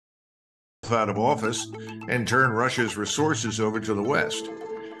himself out of office and turn Russia's resources over to the West.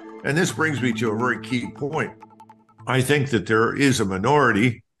 And this brings me to a very key point. I think that there is a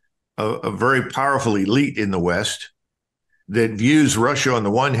minority, a very powerful elite in the West that views Russia on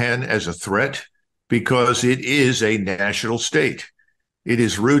the one hand as a threat because it is a national state. It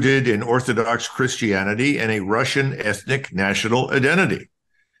is rooted in Orthodox Christianity and a Russian ethnic national identity.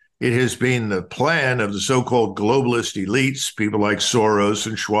 It has been the plan of the so-called globalist elites, people like Soros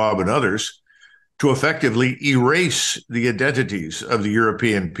and Schwab and others, to effectively erase the identities of the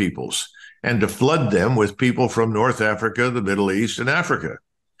European peoples and to flood them with people from North Africa, the Middle East, and Africa.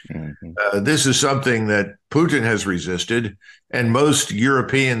 This is something that Putin has resisted, and most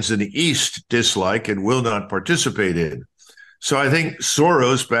Europeans in the East dislike and will not participate in. So I think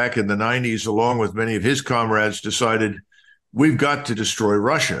Soros back in the 90s, along with many of his comrades, decided we've got to destroy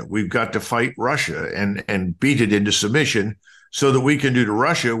Russia. We've got to fight Russia and beat it into submission so that we can do to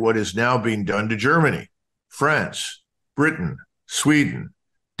Russia what is now being done to Germany, France, Britain, Sweden,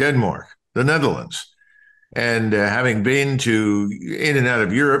 Denmark, the Netherlands. And having been in and out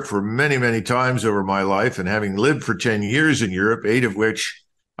of Europe for many, many times over my life, and having lived for 10 years in Europe, 8 of which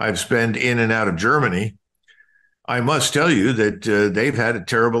I've spent in and out of Germany, I must tell you that they've had a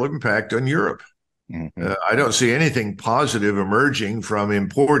terrible impact on Europe. I don't see anything positive emerging from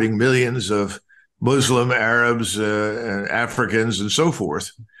importing millions of Muslim, Arabs, Africans, and so forth.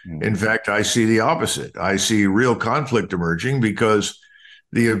 In fact, I see the opposite. I see real conflict emerging because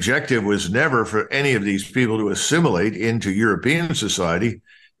the objective was never for any of these people to assimilate into European society.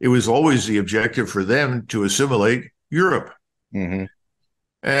 It was always the objective for them to assimilate Europe.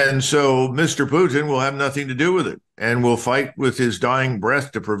 And so Mr. Putin will have nothing to do with it and will fight with his dying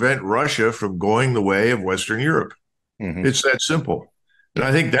breath to prevent Russia from going the way of Western Europe. It's that simple. And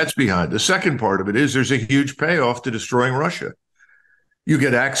I think that's behind. The second part of it is there's a huge payoff to destroying Russia. You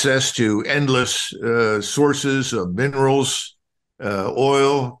get access to endless sources of minerals,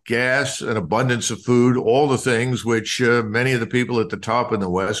 oil, gas, an abundance of food, all the things which many of the people at the top in the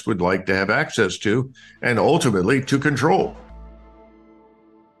West would like to have access to and ultimately to control.